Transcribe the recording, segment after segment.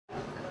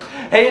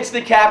Hey, it's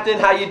the Captain.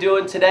 How you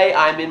doing today?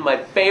 I'm in my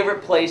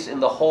favorite place in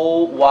the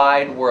whole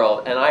wide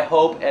world, and I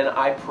hope and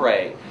I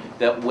pray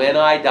that when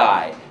I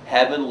die,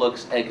 heaven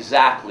looks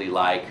exactly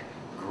like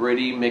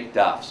Gritty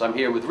McDuff's. I'm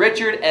here with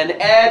Richard and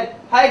Ed.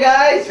 Hi,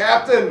 guys.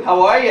 Captain.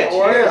 How are you?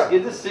 How are Cheers. you?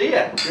 Good to see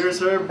you. Cheers,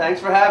 sir. Thanks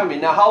for having me.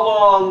 Now, how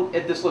long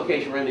at this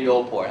location? We're in the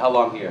Old Port. How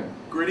long here?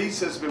 Gritty's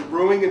has been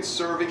brewing and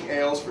serving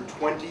ales for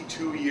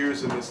 22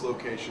 years in this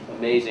location.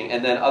 Amazing.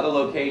 And then other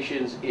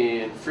locations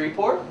in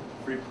Freeport?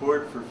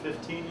 Freeport for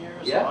 15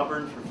 years, Yeah.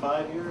 Auburn for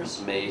 5 years.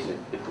 Amazing.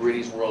 The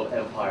Gritty's World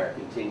Empire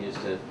continues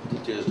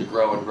to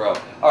grow and grow.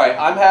 All right,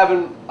 I'm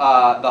having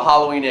the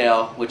Halloween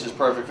ale, which is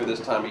perfect for this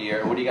time of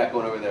year. What do you got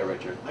going over there,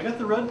 Richard? I got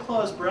the Red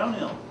Claws Brown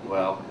Ale.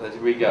 Well, there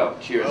we go.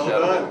 Cheers, Well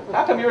gentlemen. done.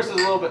 How come yours is a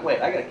little bit... Wait,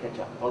 I got to catch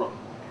up. Hold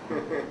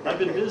on. I've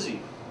been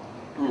busy.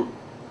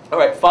 All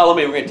right, follow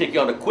me. We're going to take you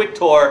on a quick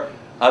tour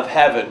of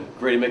heaven,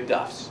 Gritty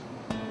McDuff's.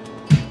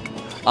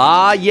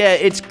 Ah, yeah,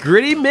 it's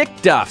Gritty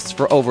McDuff's.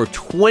 For over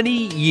 20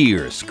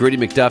 years, Gritty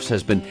McDuff's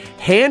has been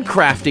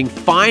handcrafting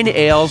fine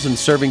ales and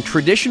serving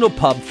traditional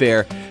pub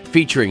fare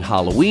featuring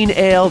Halloween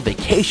ale,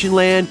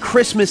 Vacationland,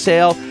 Christmas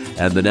ale,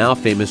 and the now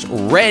famous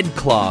Red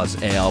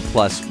Claws ale,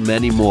 plus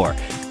many more.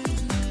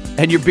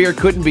 And your beer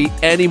couldn't be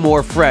any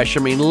more fresh. I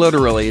mean,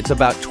 literally, it's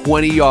about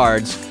 20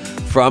 yards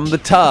from the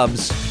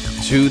tubs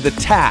to the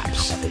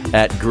taps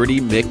at Gritty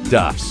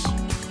McDuff's.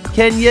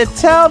 Can you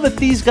tell that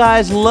these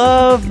guys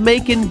love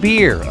making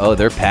beer? Oh,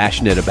 they're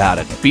passionate about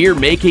it. Beer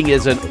making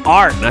is an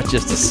art, not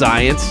just a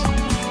science.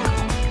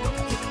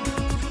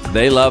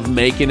 They love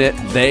making it.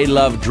 They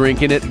love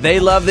drinking it. They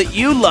love that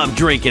you love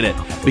drinking it.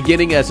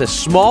 Beginning as a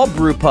small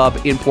brew pub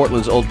in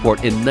Portland's Old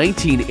Port in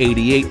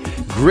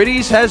 1988,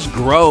 Gritty's has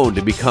grown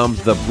to become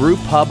the brew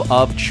pub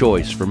of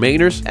choice for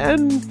Mainers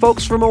and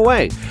folks from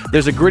away.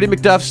 There's a Gritty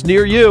McDuff's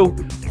near you,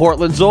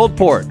 Portland's Old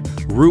Port,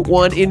 Route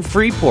 1 in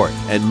Freeport,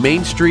 and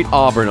Main Street,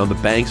 Auburn, on the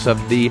banks of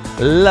the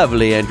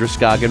lovely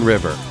Androscoggin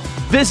River.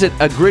 Visit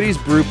a Gritty's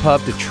brew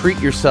pub to treat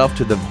yourself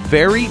to the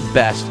very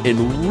best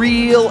in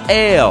real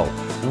ale,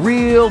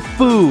 real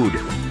food,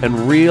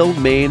 and real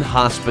Maine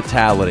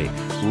hospitality.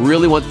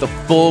 Really want the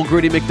full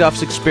Gritty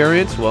McDuff's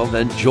experience? Well,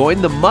 then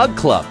join the Mug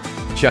Club.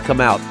 Check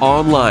them out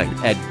online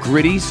at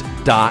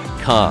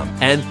grittys.com.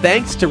 And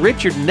thanks to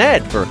Richard and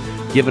Ed for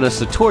giving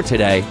us a tour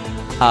today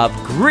of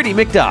Gritty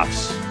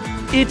McDuff's.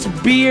 It's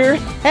beer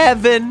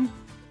heaven.